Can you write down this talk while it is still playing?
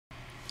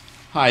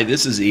Hi,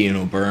 this is Ian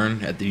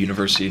O'Byrne at the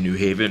University of New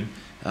Haven.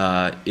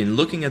 In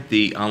looking at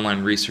the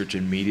online research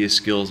and media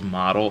skills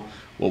model,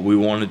 what we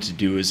wanted to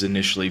do is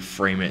initially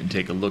frame it and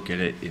take a look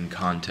at it in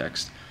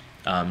context.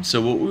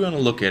 So what we want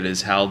to look at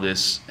is how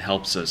this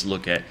helps us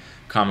look at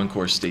Common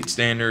Core state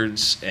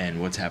standards and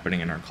what's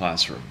happening in our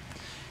classroom.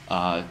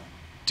 To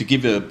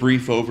give a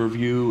brief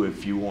overview,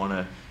 if you want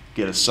to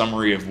get a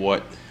summary of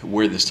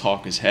where this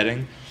talk is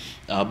heading,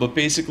 but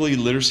basically,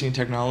 literacy and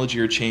technology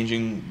are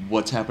changing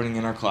what's happening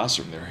in our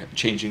classroom. They're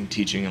changing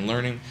teaching and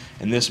learning,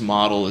 and this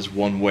model is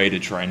one way to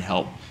try and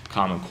help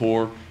Common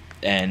Core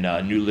and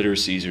new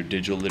literacies or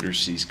digital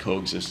literacies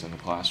coexist in the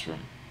classroom.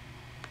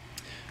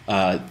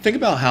 Think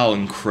about how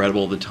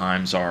incredible the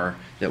times are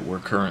that we're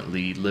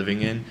currently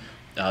living in.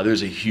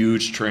 There's a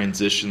huge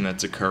transition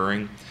that's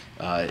occurring.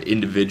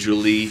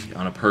 Individually,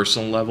 on a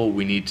personal level,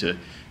 we need to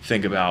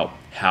think about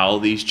how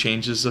these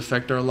changes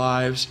affect our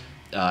lives.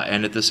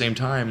 And at the same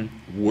time,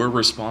 we're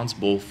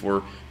responsible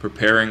for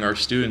preparing our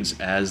students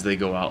as they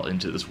go out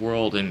into this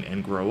world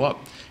and grow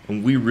up.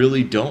 And we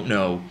really don't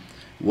know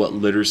what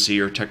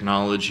literacy or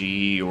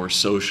technology or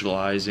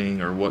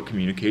socializing or what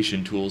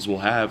communication tools we'll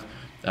have,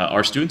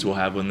 our students will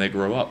have when they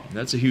grow up. And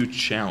that's a huge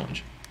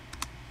challenge.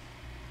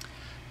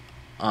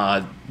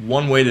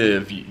 One way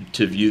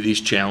to view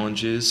these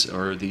challenges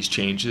or these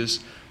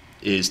changes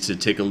is to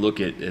take a look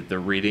at the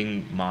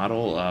reading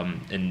model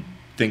and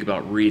think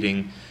about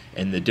reading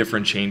and the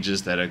different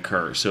changes that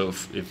occur. So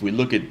if we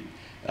look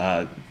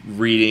at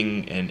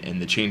reading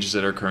and the changes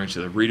that are occurring to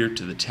the reader,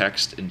 to the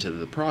text, and to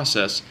the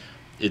process,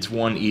 it's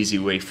one easy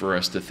way for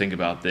us to think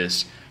about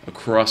this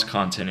across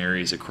content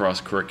areas,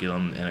 across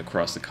curriculum, and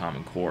across the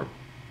Common Core.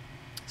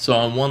 So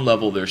on one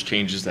level, there's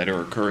changes that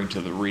are occurring to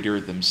the reader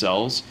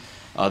themselves.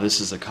 This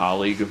is a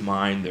colleague of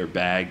mine, their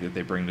bag that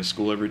they bring to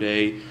school every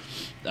day.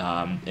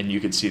 And you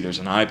can see there's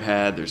an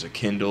iPad, there's a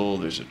Kindle,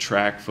 there's a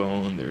track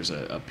phone, there's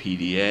a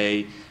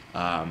PDA,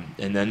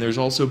 and then there's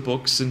also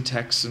books and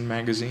texts and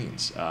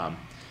magazines.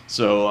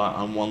 So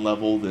on one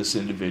level, this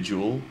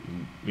individual,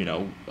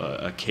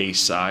 a case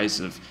size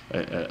of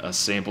a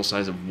sample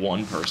size of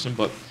one person,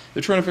 but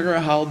they're trying to figure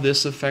out how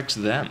this affects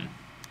them.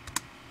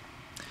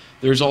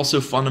 There's also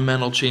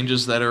fundamental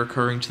changes that are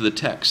occurring to the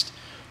text.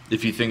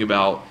 If you think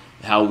about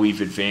how we've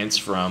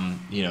advanced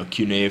from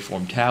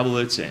cuneiform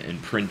tablets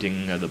and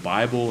printing the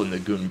Bible in the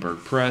Gutenberg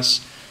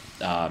press,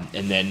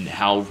 and then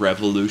how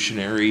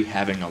revolutionary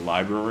having a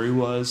library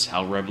was,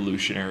 how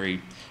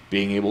revolutionary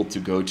being able to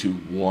go to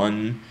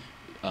one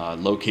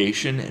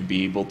location and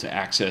be able to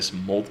access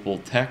multiple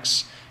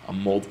texts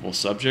on multiple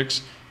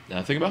subjects.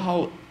 Think about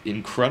how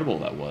incredible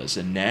that was.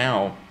 And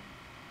now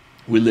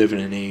we live in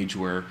an age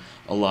where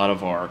a lot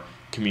of our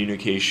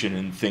communication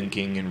and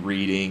thinking and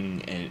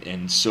reading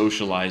and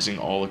socializing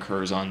all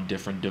occurs on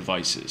different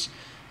devices.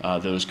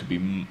 Those could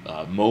be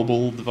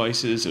mobile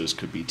devices, those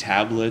could be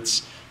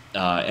tablets,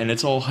 and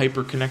it's all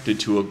hyper-connected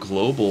to a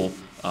global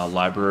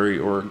library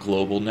or a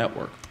global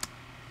network.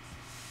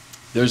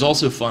 There's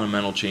also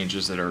fundamental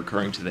changes that are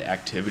occurring to the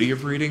activity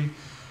of reading.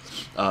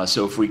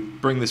 So if we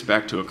bring this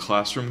back to a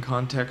classroom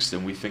context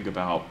and we think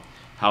about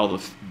how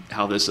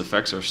this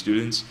affects our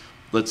students,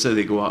 let's say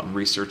they go out and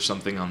research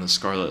something on the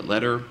Scarlet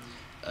Letter.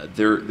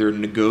 They're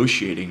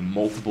negotiating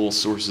multiple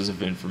sources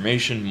of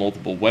information,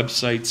 multiple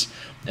websites,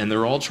 and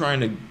they're all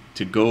trying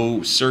to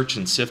go search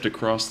and sift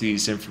across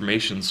these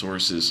information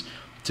sources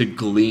to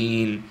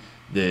glean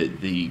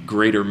the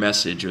greater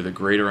message or the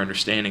greater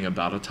understanding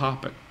about a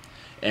topic.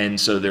 And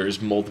so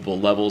there's multiple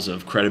levels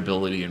of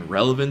credibility and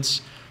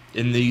relevance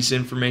in these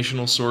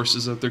informational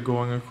sources that they're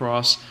going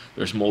across.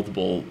 There's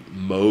multiple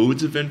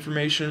modes of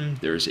information.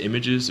 There's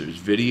images, there's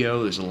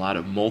video, there's a lot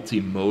of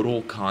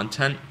multimodal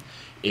content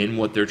in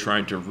what they're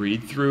trying to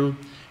read through,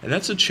 and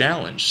that's a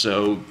challenge.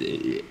 So,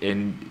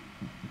 and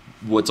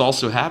what's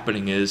also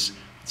happening is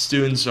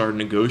students are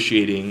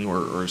negotiating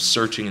or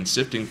searching and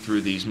sifting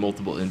through these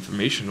multiple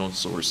informational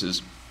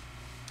sources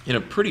in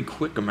a pretty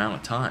quick amount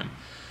of time.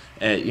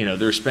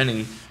 They're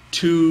spending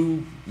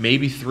 2,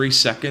 maybe 3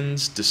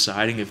 seconds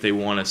deciding if they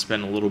want to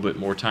spend a little bit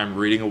more time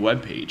reading a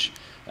web page.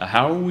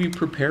 How are we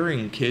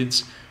preparing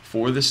kids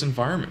for this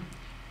environment?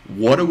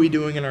 What are we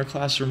doing in our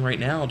classroom right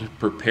now to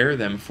prepare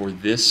them for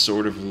this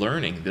sort of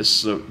learning, this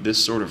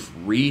sort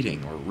of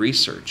reading or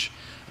research?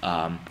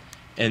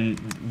 And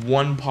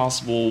one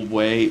possible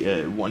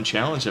way, one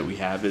challenge that we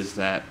have is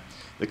that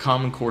the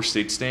Common Core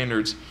state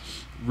standards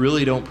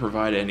really don't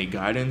provide any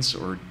guidance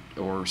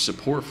or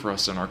support for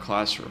us in our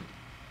classroom.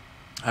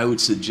 I would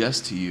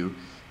suggest to you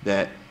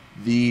that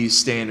these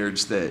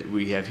standards that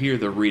we have here,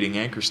 the reading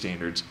anchor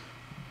standards,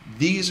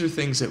 these are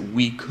things that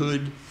we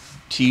could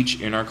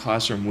teach in our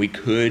classroom, we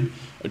could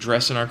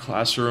address in our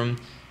classroom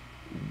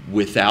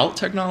without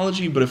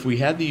technology, but if we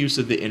had the use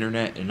of the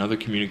internet and other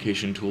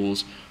communication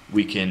tools,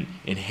 we can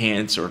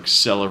enhance or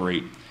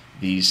accelerate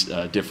these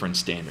different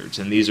standards.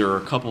 And these are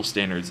a couple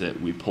standards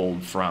that we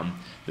pulled from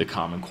the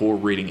Common Core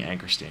reading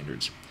anchor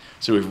standards.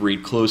 So we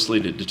read closely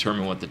to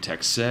determine what the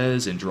text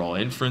says and draw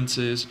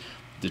inferences,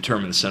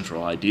 determine the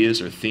central ideas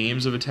or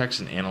themes of a text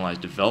and analyze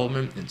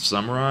development and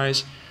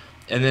summarize,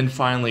 And then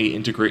finally,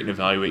 integrate and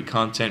evaluate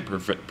content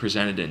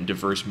presented in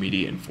diverse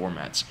media and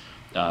formats.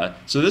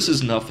 So this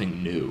is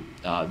nothing new.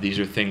 These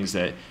are things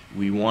that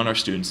we want our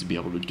students to be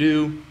able to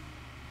do.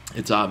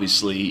 It's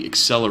obviously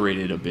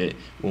accelerated a bit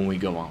when we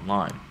go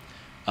online.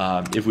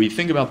 If we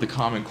think about the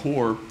Common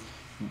Core,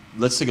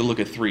 let's take a look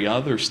at 3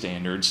 other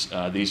standards.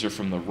 These are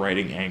from the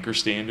Writing Anchor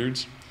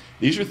Standards.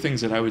 These are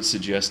things that I would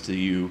suggest to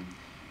you.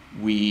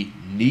 We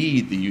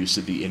need the use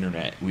of the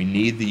internet. We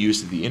need the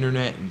use of the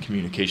internet and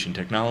communication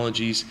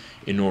technologies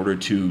in order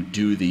to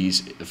do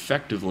these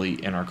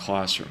effectively in our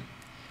classroom.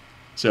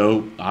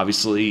 So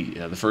obviously,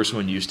 the first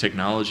one, use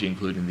technology,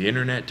 including the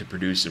internet, to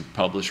produce and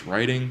publish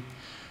writing,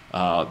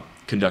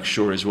 conduct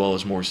short as well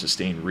as more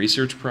sustained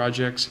research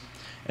projects.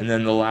 And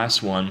then the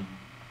last one,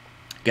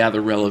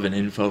 gather relevant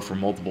info from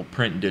multiple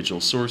print and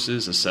digital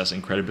sources,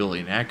 assessing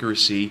credibility and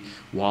accuracy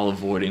while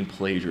avoiding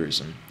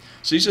plagiarism.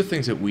 So these are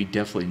things that we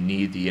definitely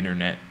need the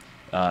internet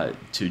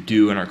to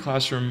do in our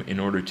classroom in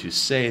order to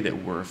say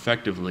that we're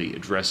effectively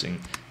addressing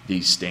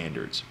these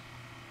standards.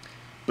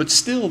 But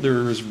still,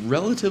 there is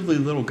relatively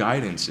little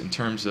guidance in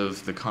terms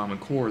of the Common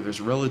Core.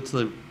 There's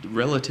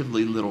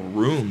relatively little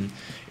room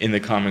in the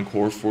Common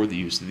Core for the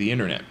use of the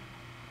internet.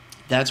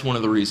 That's one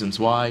of the reasons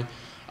why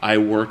I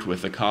worked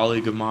with a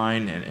colleague of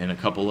mine and a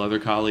couple other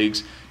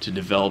colleagues to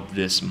develop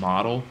this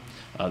model,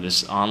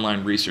 this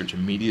online research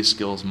and media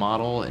skills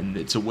model. And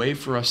it's a way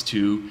for us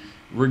to,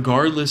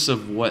 regardless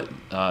of what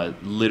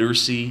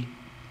literacy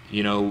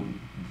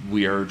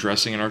we are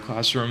addressing in our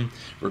classroom,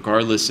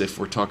 regardless if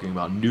we're talking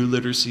about new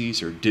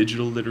literacies or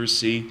digital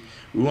literacy,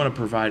 we want to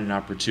provide an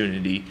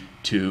opportunity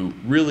to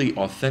really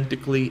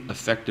authentically,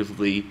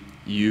 effectively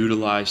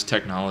utilize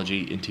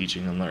technology in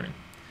teaching and learning.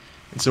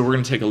 And so we're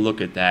going to take a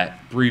look at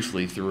that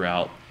briefly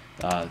throughout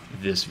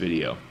this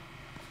video.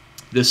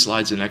 This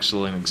slide's an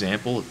excellent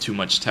example of too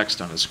much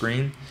text on a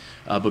screen,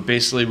 but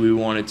basically we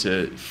wanted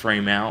to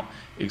frame out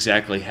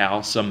exactly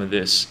how some of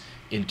this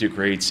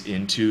integrates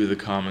into the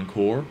Common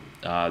Core.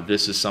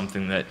 This is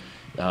something that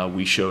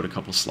we showed a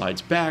couple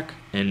slides back,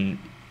 and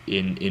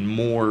in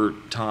more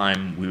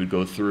time we would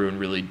go through and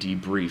really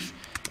debrief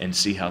and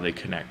see how they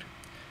connect.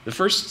 The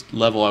first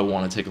level I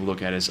want to take a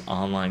look at is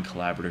online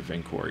collaborative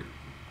inquiry.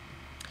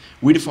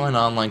 We define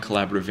online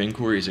collaborative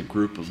inquiry as a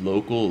group of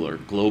local or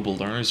global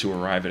learners who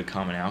arrive at a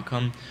common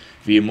outcome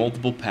via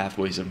multiple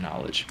pathways of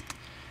knowledge.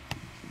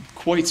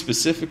 Quite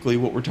specifically,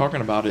 what we're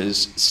talking about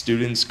is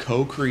students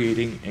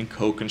co-creating and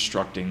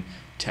co-constructing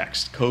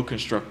text,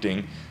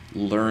 co-constructing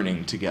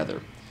learning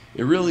together.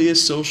 It really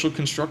is social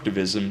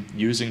constructivism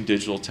using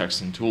digital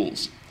text and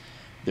tools.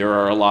 There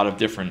are a lot of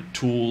different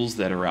tools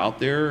that are out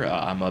there.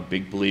 I'm a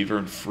big believer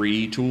in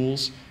free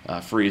tools.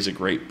 Free is a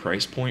great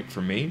price point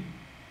for me.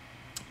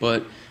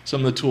 But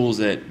some of the tools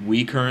that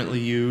we currently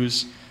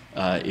use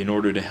in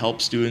order to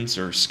help students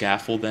or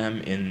scaffold them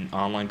in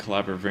online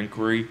collaborative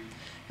inquiry,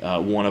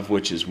 one of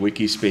which is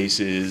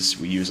Wikispaces.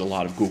 We use a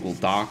lot of Google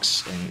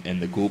Docs and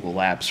the Google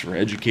Apps for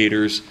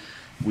educators.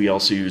 We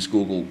also use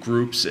Google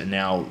Groups and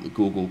now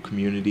Google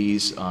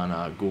Communities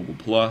on Google+.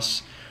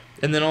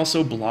 And then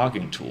also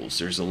blogging tools.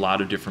 There's a lot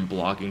of different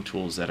blogging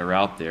tools that are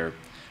out there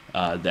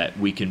that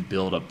we can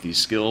build up these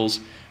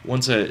skills.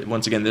 Once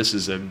again, this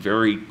is a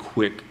very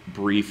quick,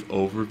 brief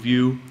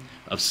overview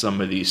of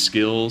some of these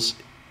skills.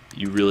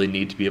 You really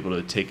need to be able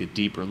to take a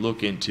deeper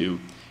look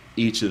into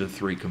each of the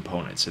 3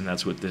 components, and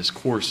that's what this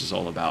course is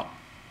all about.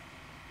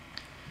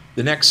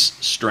 The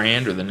next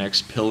strand or the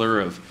next pillar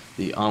of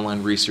the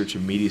online research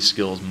and media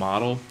skills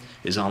model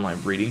is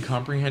online reading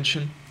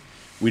comprehension.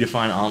 We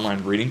define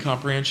online reading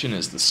comprehension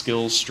as the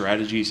skills,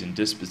 strategies, and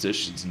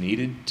dispositions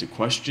needed to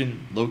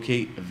question,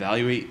 locate,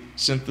 evaluate,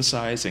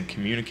 synthesize, and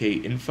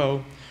communicate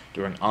info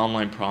during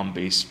online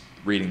problem-based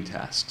reading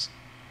tasks.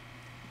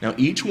 Now,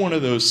 each one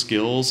of those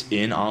skills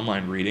in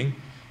online reading,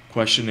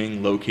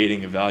 questioning,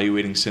 locating,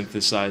 evaluating,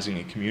 synthesizing,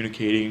 and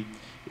communicating,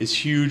 is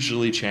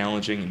hugely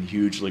challenging and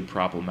hugely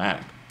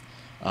problematic.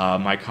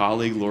 My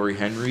colleague, Lori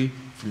Henry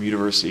from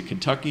University of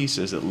Kentucky,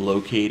 says that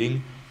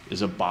locating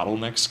is a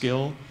bottleneck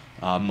skill.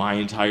 My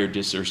entire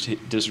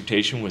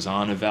dissertation was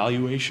on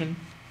evaluation.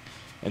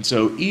 And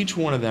so each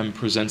one of them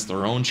presents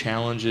their own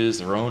challenges,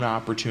 their own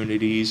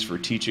opportunities for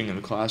teaching in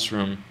the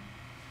classroom,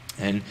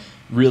 and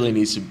really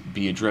needs to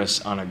be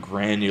addressed on a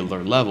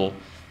granular level.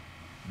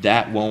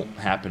 That won't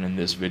happen in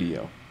this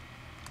video.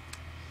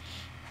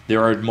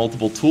 There are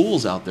multiple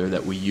tools out there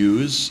that we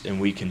use and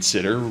we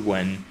consider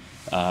when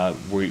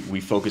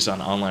we focus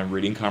on online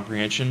reading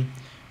comprehension.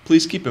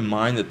 Please keep in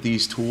mind that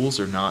these tools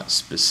are not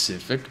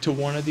specific to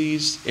one of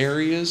these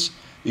areas.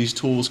 These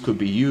tools could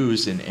be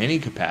used in any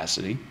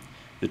capacity.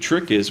 The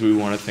trick is we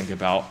want to think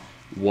about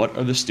what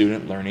are the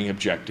student learning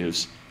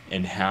objectives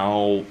and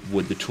how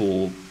would the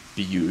tool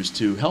be used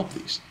to help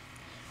these.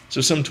 So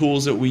some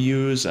tools that we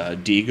use,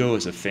 Diigo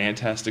is a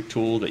fantastic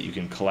tool that you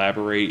can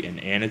collaborate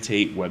and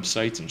annotate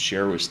websites and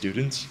share with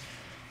students.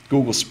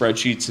 Google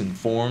Spreadsheets and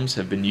Forms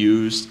have been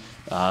used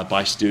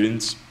by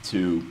students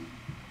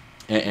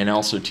and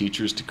also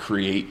teachers to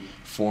create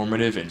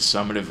formative and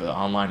summative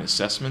online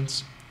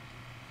assessments.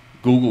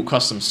 Google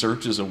Custom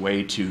Search is a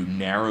way to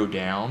narrow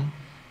down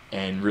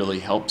and really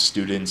help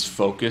students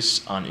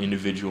focus on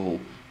individual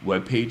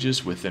web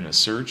pages within a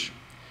search.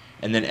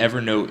 And then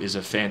Evernote is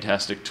a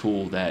fantastic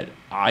tool that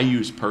I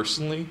use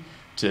personally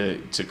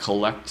to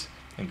collect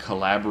and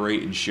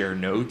collaborate and share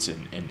notes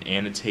and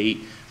annotate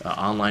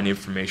online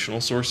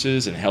informational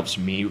sources, and helps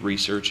me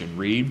research and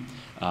read.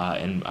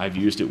 And I've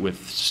used it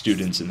with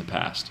students in the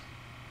past.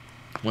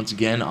 Once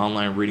again,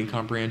 online reading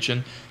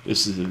comprehension.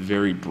 This is a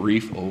very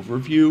brief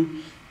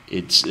overview.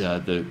 It's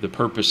the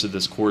purpose of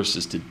this course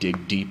is to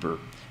dig deeper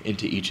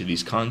into each of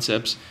these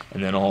concepts,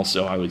 and then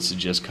also I would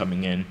suggest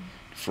coming in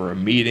for a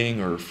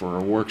meeting or for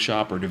a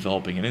workshop or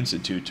developing an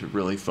institute to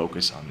really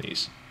focus on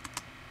these.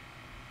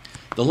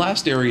 The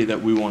last area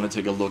that we want to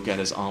take a look at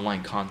is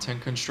online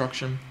content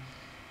construction.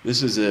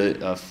 This is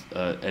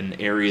an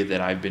area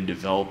that I've been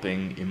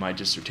developing in my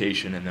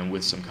dissertation and then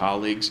with some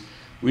colleagues.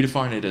 We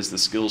define it as the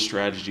skills,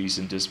 strategies,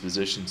 and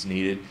dispositions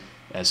needed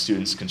as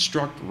students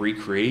construct,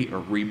 recreate,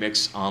 or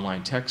remix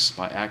online texts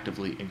by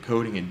actively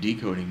encoding and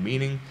decoding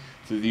meaning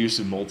through the use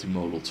of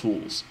multimodal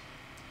tools.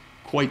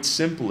 Quite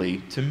simply,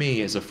 to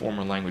me as a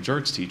former language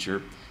arts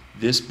teacher,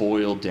 this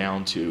boiled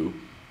down to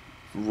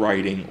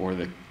writing, or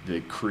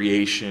the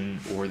creation,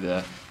 or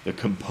the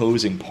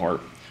composing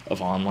part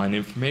of online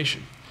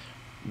information.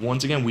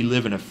 Once again, we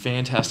live in a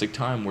fantastic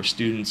time where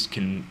students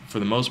can, for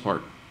the most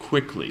part,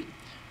 quickly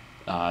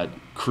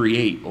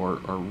create or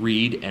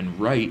read and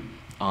write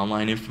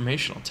online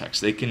informational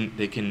text. They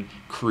can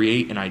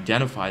create and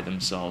identify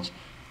themselves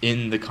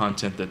in the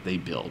content that they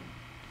build.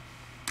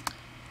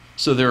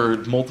 So there are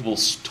multiple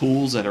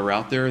tools that are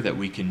out there that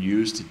we can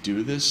use to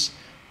do this.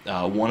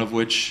 One of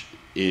which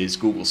is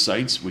Google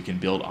Sites. We can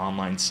build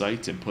online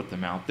sites and put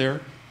them out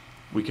there.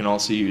 We can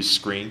also use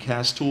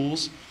screencast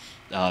tools.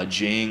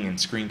 Jing and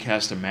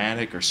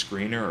Screencast-O-Matic or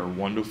Screener are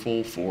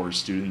wonderful for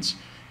students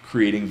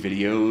creating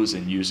videos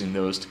and using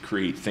those to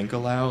create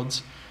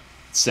think-alouds.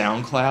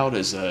 SoundCloud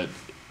is an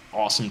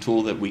awesome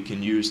tool that we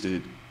can use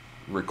to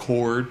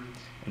record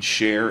and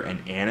share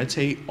and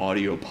annotate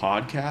audio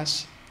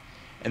podcasts.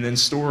 And then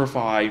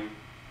Storify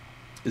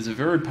is a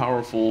very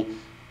powerful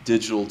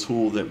digital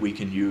tool that we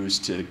can use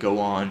to go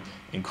on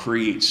and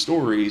create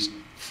stories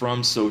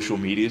from social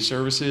media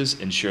services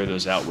and share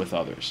those out with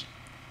others.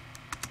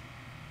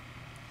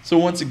 So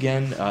once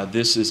again,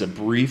 this is a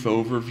brief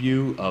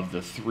overview of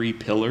the 3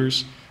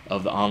 pillars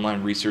of the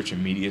online research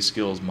and media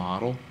skills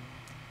model.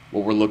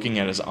 What we're looking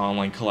at is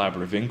online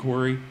collaborative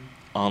inquiry,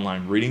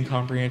 online reading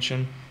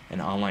comprehension,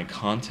 and online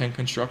content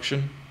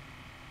construction.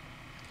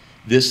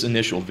 This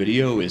initial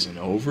video is an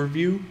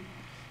overview.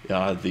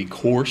 The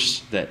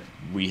course that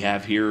we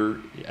have here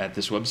at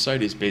this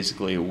website is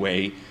basically a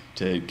way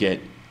to get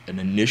an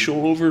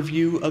initial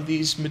overview of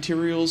these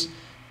materials,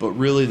 but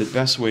really the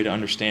best way to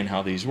understand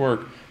how these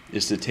work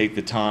is to take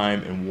the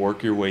time and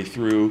work your way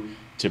through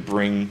to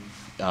bring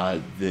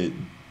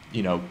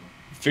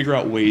figure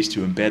out ways to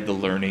embed the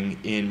learning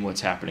in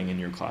what's happening in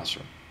your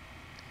classroom.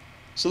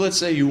 So let's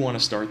say you want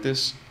to start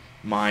this.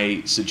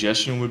 My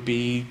suggestion would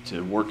be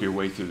to work your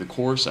way through the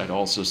course. I'd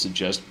also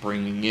suggest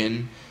bringing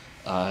in,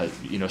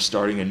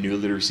 starting a New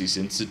Literacies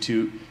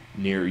Institute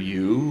near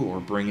you, or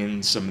bring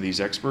in some of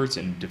these experts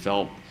and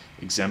develop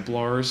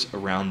exemplars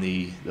around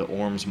the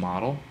ORMS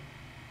model.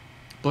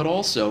 But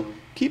also,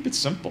 keep it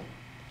simple.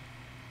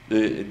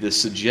 The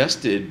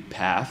suggested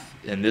path,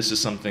 and this is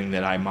something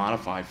that I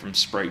modify from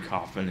Sprague,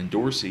 Kaufman, and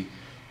Dorsey,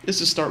 is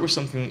to start with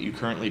something that you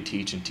currently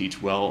teach and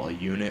teach well, a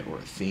unit or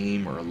a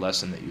theme or a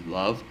lesson that you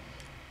love,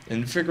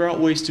 and figure out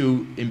ways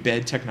to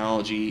embed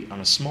technology on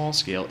a small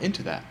scale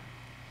into that.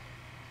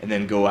 And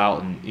then go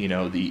out and,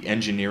 the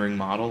engineering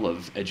model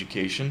of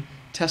education,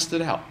 test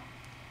it out.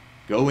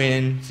 Go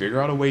in, figure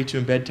out a way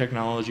to embed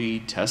technology,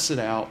 test it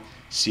out,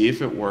 see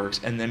if it works,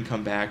 and then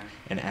come back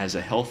and, as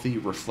a healthy,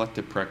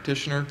 reflective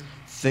practitioner,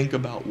 think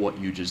about what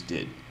you just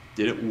did.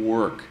 Did it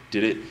work?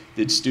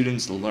 Did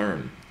students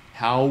learn?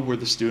 How were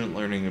the student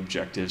learning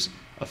objectives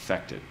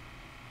affected?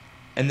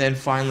 And then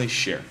finally,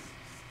 share.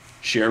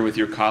 Share with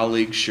your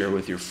colleagues, share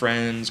with your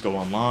friends, go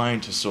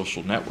online to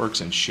social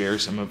networks and share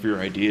some of your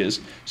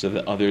ideas so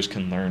that others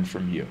can learn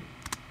from you.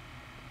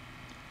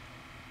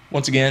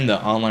 Once again,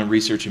 the online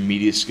research and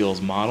media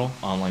skills model,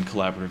 online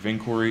collaborative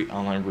inquiry,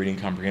 online reading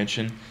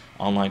comprehension,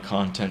 online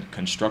content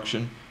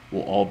construction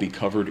will all be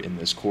covered in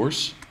this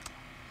course.